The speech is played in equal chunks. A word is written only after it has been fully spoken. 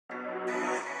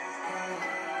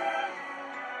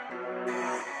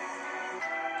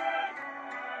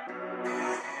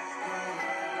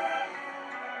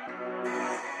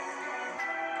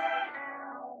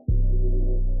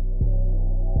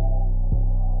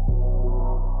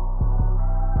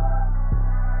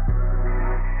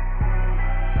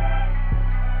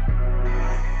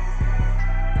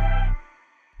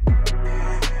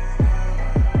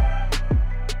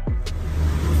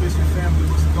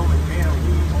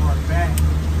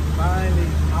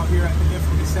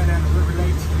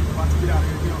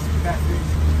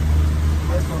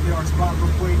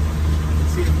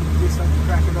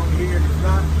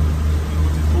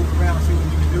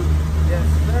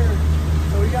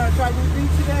try new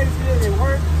beats today to see if they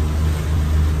work.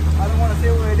 I don't want to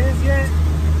say what it is yet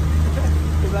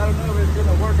because I don't know if it's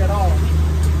gonna work at all.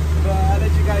 But I'll let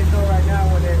you guys know right now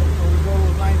when we go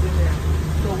those lines in there.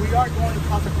 So we are going to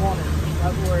Casa Corner.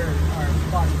 That's where our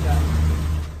spot is at.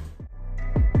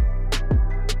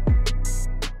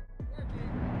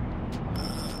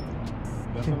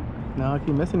 No, I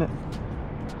keep missing it.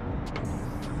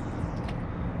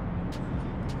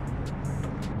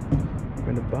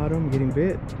 In the bottom, getting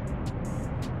bit.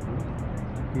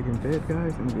 Getting bit,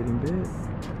 guys. I'm getting bit.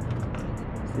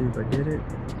 Let's see if I get it.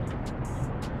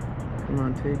 Come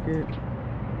on, take it.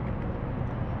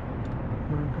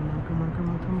 Come on, come on, come on, come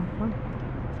on, come on, come on.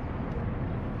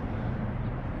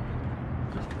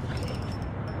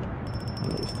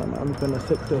 This time I'm gonna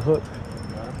set the hook.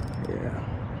 Yeah.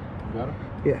 Got him?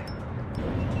 Yeah.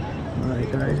 Alright,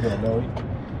 guys.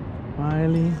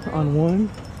 Finally on one.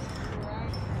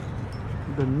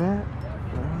 The net.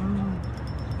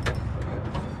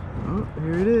 Oh,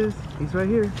 here it is. He's right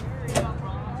here.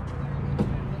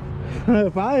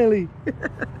 Finally.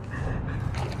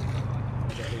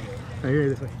 Right here,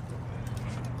 this way.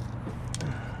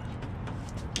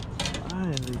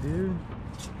 Finally, dude.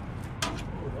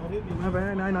 My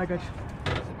bad. No, I got you.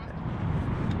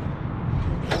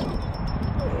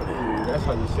 That's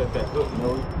how you set that hook,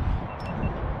 Noe.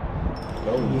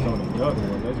 Noe is on the other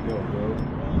one. Let's go, bro.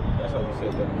 That's how you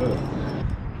set that hook.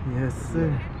 Yes, sir.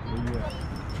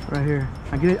 Right here.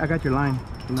 I get it. I got your line.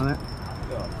 You know that?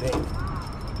 Oh, dang.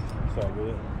 It's all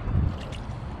good.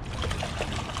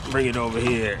 Bring it over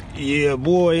here. Yeah,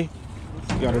 boy.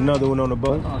 Got another one on the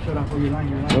boat. Oh, shut up for your line.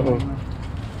 Your line.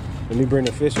 Let me bring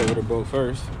the fish over the boat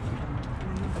first.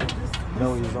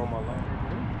 No, he's on my line.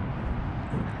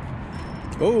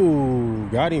 Oh,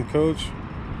 got him, coach.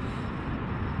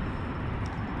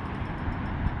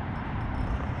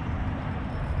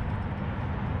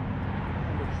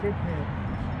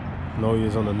 No,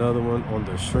 he's on another one on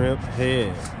the shrimp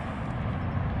head.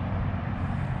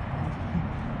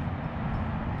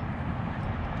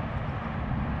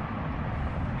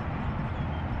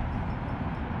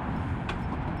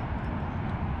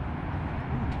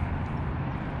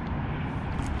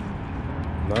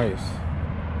 Nice.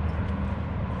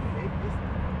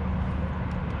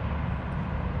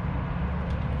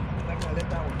 Let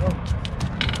that one go.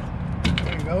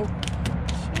 There you go.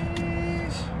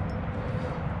 Jeez.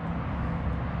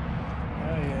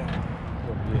 Oh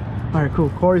yeah. All right, cool.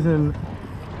 Corey's in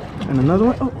another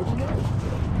one. Oh,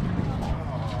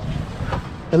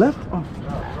 it left. Oh.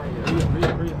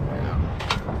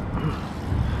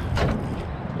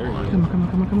 Come on, come on,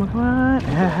 come on, come on, come on.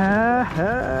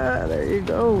 There you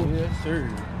go. Yes, sir.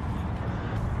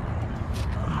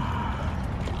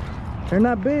 They're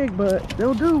not big, but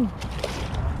they'll do.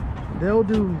 They'll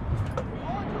do.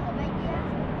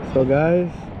 So guys,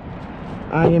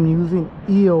 I am using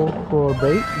eel for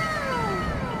bait,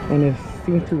 and it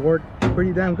seems to work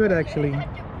pretty damn good actually.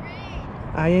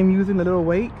 I am using a little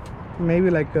weight, maybe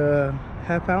like a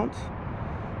 ½ ounce,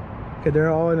 because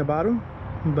they're all in the bottom.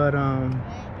 But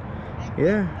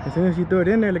yeah, as soon as you throw it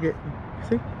in there, look at,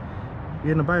 see, you're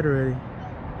getting a bite already.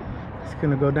 It's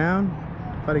gonna go down,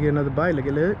 probably get another bite. Look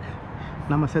at it.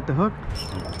 Now I'm gonna set the hook.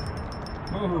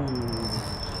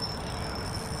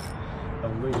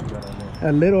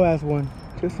 A little ass one,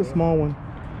 just a small one.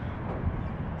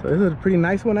 So this is a pretty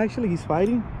nice one actually. He's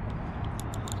fighting.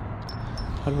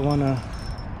 I don't wanna.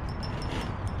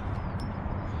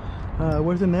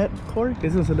 Where's the net, Corey?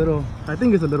 This is a little. I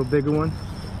think it's a little bigger one.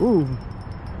 Ooh,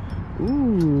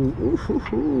 ooh, ooh, ooh,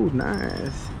 ooh,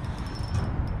 nice.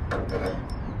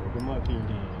 Come up here,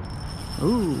 then.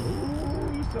 Ooh.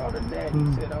 You saw the net. He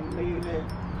said, I'm leaving.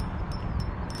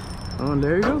 Oh,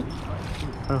 there you go.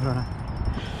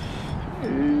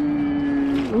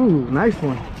 Ooh, nice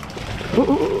one. Ooh,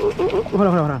 ooh, ooh, ooh. Hold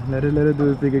on. Let it do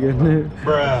this thing again.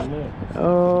 Bruh.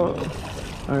 Oh.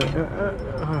 All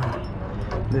right.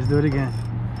 Let's do it again.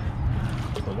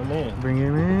 Bring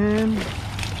him in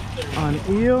on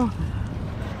eel.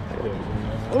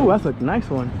 Oh, that's a nice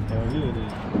one.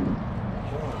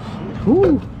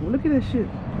 Ooh, look at that shit.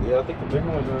 Yeah, I think the big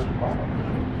ones are at the bottom.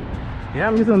 Yeah,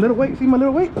 I'm using a little weight. See my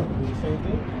little weight? Do the same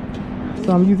thing?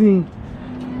 So I'm using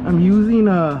I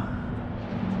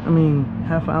mean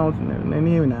 ½ ounce, and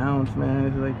even an ounce, man.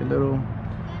 It's like a little,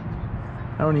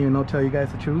 I don't even know, tell you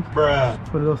guys the truth. Bruh.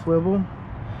 Put a little swivel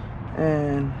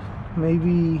and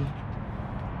maybe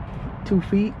 2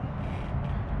 feet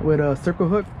with a circle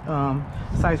hook,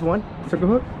 size 1 circle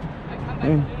hook.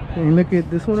 And look at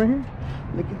this one right here.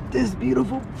 Look at this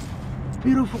beautiful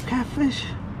catfish.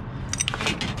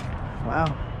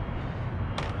 Wow,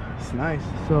 it's nice.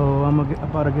 So I'm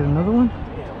about to get another one.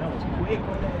 That was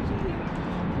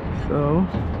So,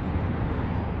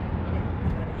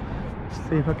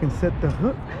 see if I can set the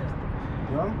hook.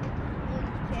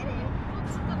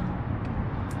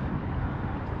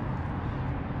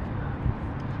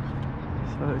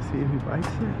 So let's see if he bites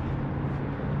it.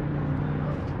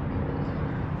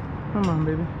 Come on,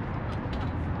 baby.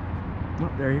 Oh,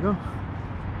 there you go.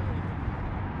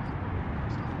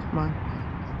 Come on.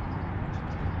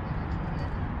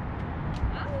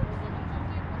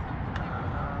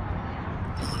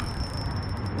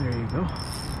 There you go.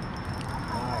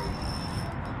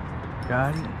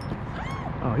 Got it.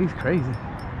 Oh, he's crazy.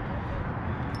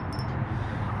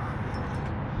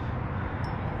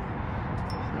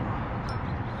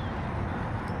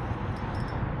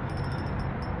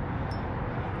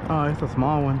 Oh, it's a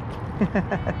small one.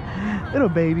 Little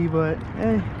baby, but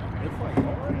hey.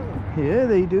 Yeah,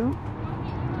 they do.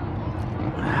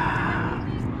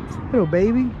 Little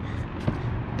baby.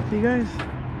 See you guys?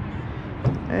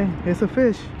 Hey, it's a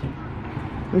fish.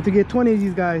 We need to get 20 of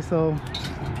these guys, so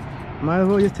might as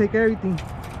well just take everything.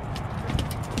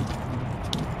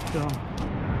 So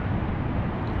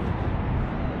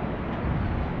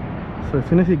as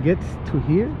soon as it gets to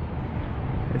here,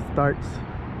 it starts.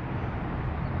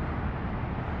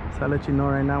 So I'll let you know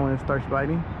right now when it starts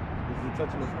biting. Is it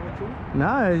touching the floor too?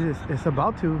 Nah, it's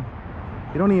about to.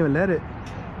 You don't even let it.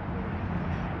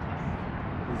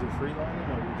 Is it free lining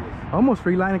or you just? Almost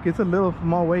free line. It's a little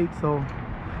small weight, so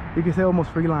you can say almost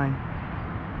free line.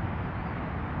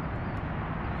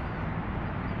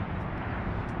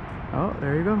 Oh,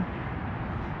 there you go.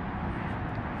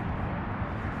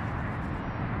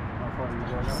 How far are you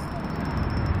going out?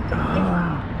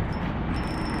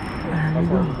 There How you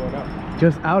far are go. you going out?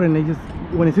 Just out, and they just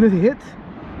as soon as it hits.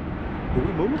 Did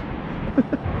we move?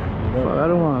 Fuck, I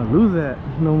don't want to lose that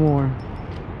no more.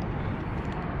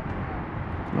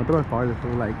 I'll throw it farther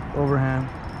through, like overhand. I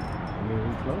mean,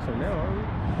 we're closer now, aren't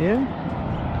we? Yeah.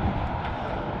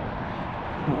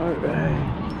 All right.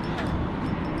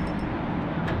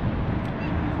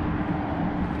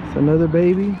 It's another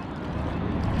baby.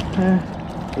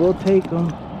 We'll take them.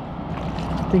 I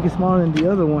think it's smaller than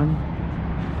the other one,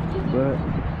 but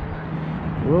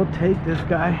we'll take this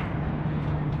guy.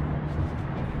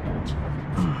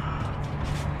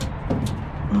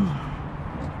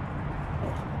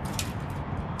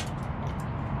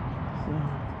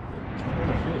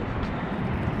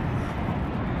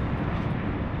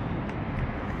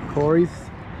 Corey's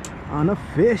on a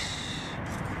fish.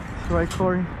 That's right,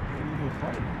 Corey.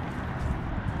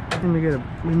 Let me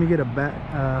get a bat.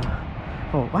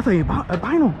 Oh, I thought you bought a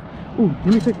bino. Ooh,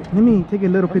 let me take a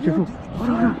little picture. Hold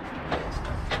on.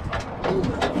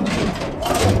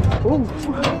 Ooh.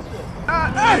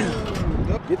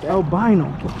 Get that. Albino.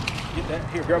 Get that.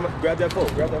 Here, grab that pole.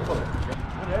 Grab that pole.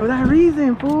 For that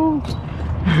reason, fool.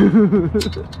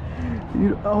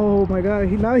 Oh my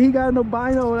God! Now he got an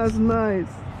albino. That's nice.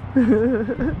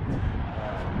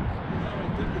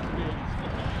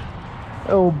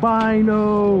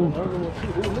 Albino. Look at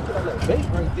all that bait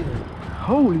right there.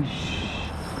 Holy sh!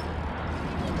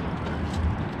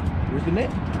 Where's the net?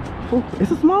 Oh,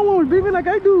 it's a small one, baby, like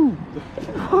I do.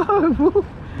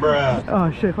 Bruh.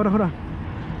 Oh shit! Hold on,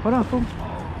 fool.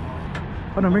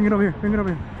 Hold on, bring it over here.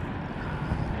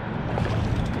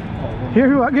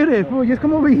 Here, I get it, fool. Just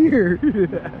come over here.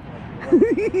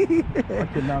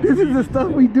 This is the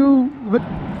stuff we do. But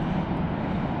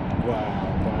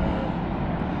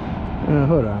Wow.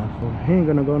 hold on, fool. He ain't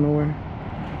gonna go nowhere.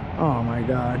 Oh my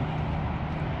God.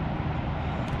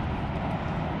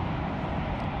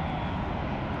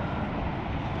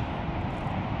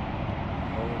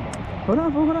 Hold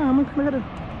on, fool. I'm gonna cut it.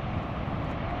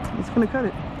 It's gonna cut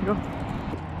it. Go.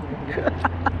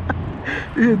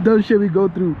 This is dumb shit we go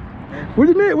through. What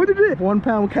did it? 1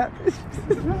 pound catfish.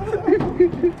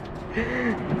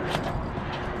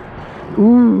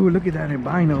 Ooh, look at that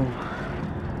albino.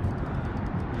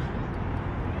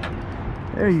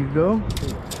 There you go.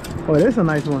 Oh, that's a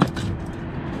nice one.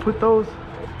 Put those.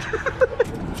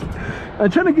 I'm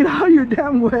trying to get out of your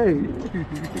damn way.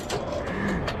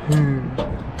 Turn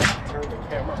the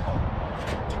camera off.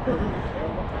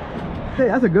 Hey,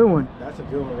 that's a good one. That's a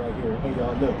good one right here. Hey,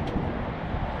 y'all, look.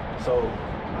 So,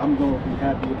 I'm going to be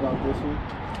happy about this one.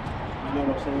 You know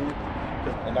what I'm saying?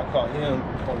 And I caught him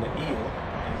on the eel.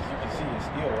 As you can see, his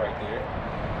eel right there.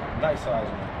 Nice size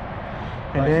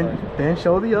one. And then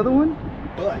show the other one.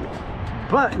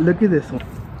 But look at this one.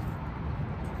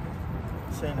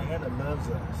 Santa Ana loves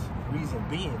us. Reason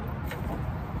being,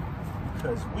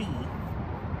 because we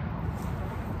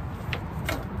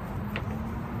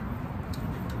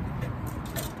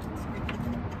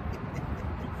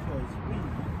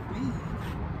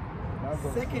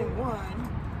Second one.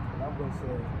 And I'm gonna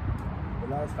say, the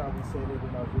last time we said it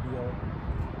in our video,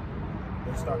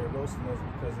 they started roasting us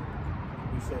because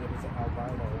we said it was an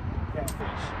albino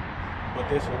catfish. But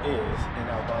this one is an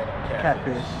albino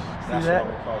catfish. That's See that?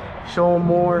 what I'm gonna call it. Show them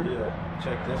more. Yeah,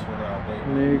 check this one out, baby.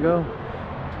 There you go.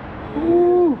 Yeah.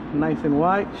 Ooh, nice and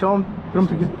white. Show them. Put them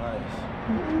together. Nice.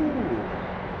 Ooh.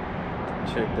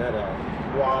 Check that out.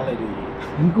 Quality.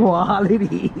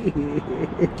 Quality.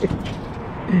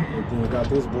 And then we got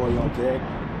this boy on deck.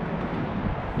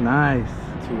 Nice.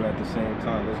 Two at the same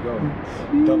time. Let's go.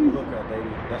 Double hookup, baby.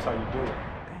 That's how you do it.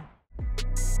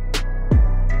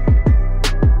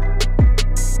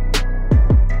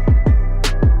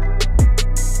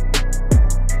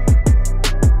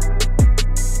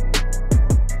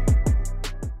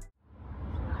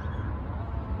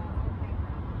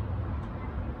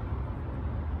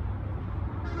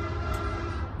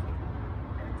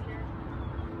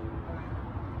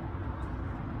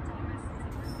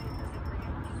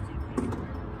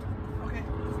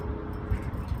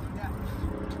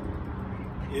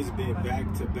 It's been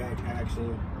back-to-back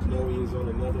action. Noe is on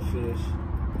another fish.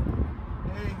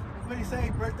 Hey, what do you say?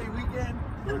 Birthday weekend?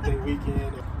 Birthday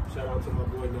weekend. Shout out to my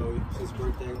boy Noe. It's his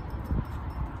birthday.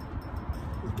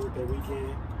 His birthday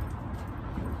weekend.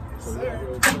 So we're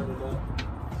here turning up.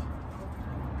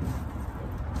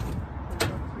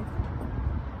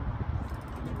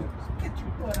 Get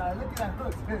your foot out. Look at that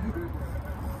hook.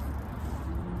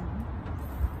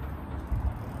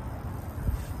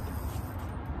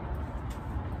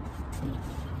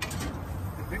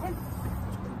 Big one?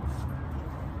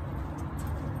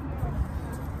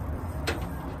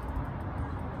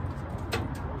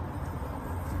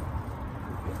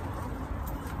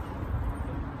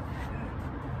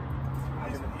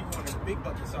 He wanted a big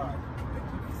bucket size.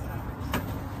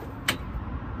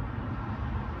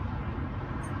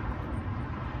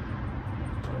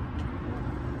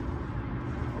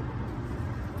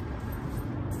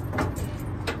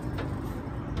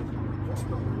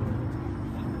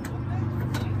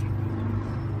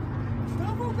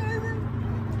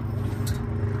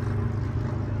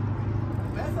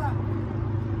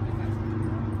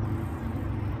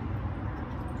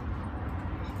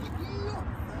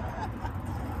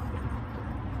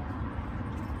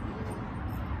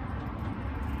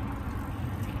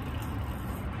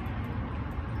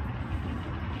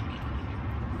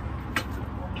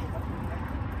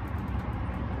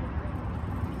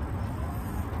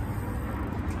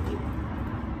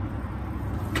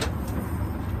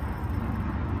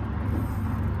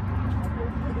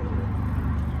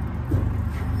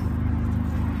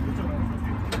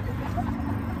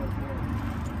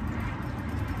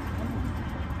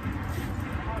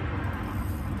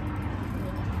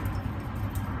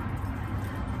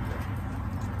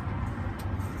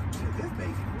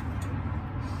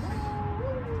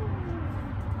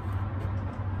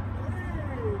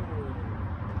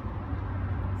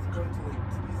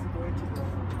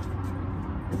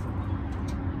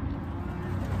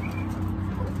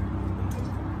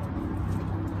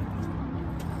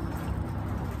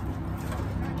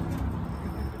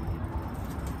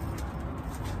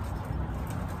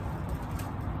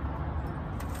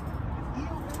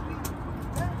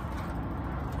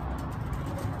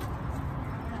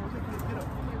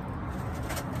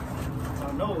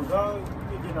 No, dog.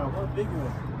 You can get out one big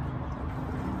one.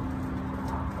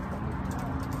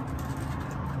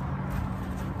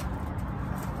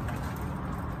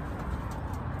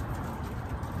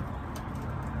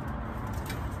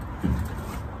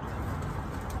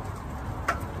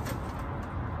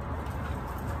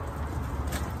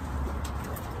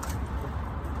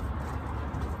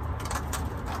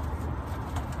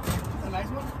 That's a nice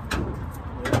one.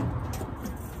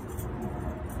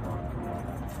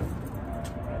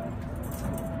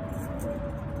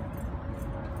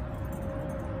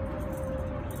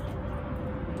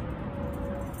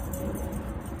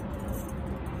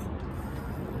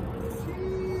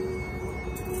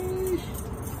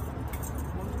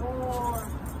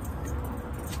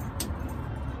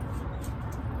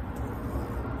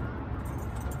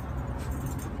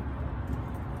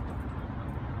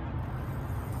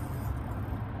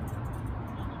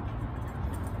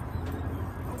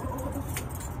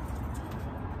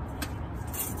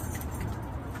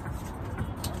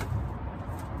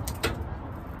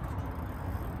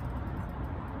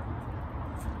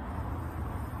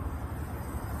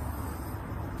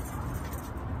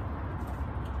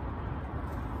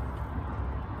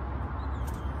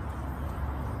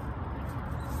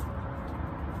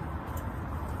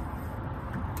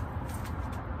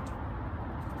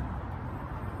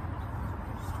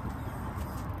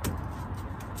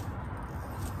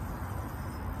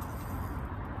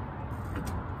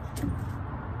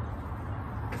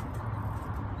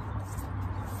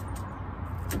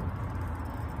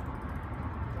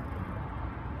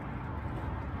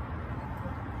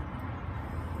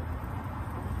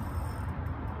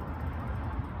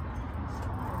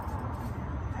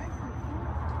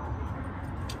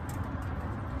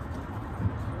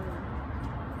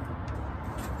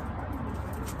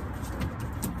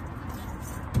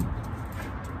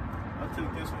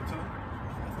 This one too.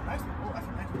 That's a nice one. Oh, that's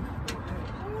a nice one.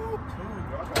 Ooh, two,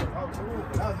 bro.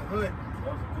 That was a good.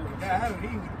 That was a good one. Yeah, I haven't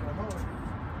eaten with the hard.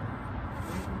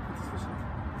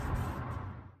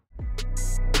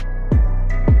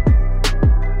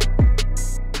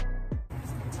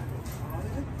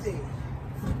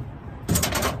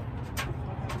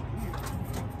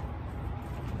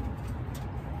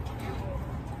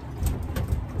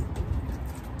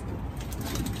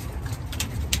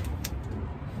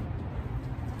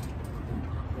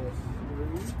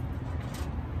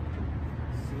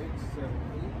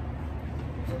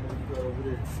 Over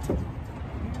there.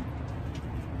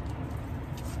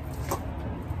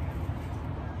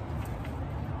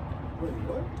 Wait,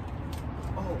 what?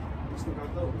 Oh, we still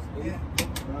got those. 8, Yeah. 9,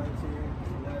 10,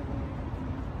 11,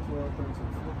 12, 13,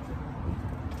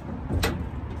 14.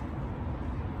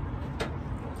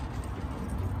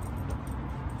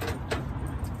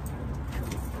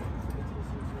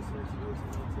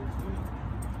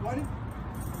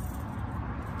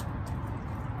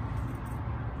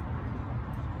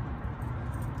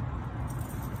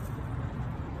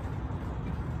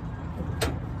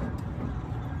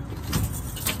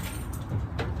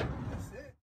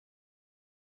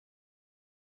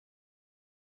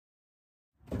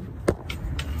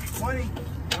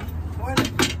 What?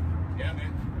 Yeah,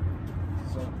 man.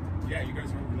 So, yeah, you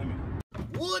guys are over the limit.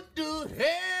 What the hell?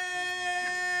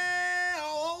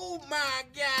 Oh my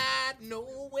God, no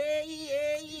way.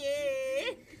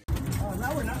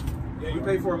 Now we're not. Yeah, you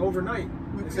paid for it overnight.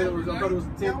 They said it was, I thought it was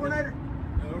 10. Yeah, overnighter.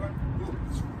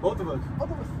 Both of us.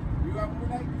 Both of us. You got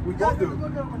overnight? We Yeah, both do. we'll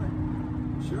go overnight.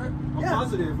 Sure? I'm Yeah.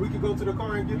 positive. We could go to the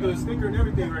car and get the sticker and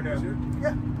everything right now. Sure.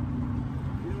 Yeah.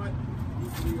 You know what?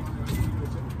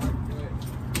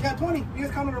 You got 20. You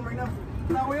just counted them right now.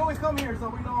 Now we always come here, so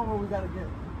we know what we gotta get.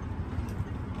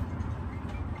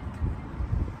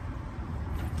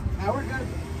 Now we're good.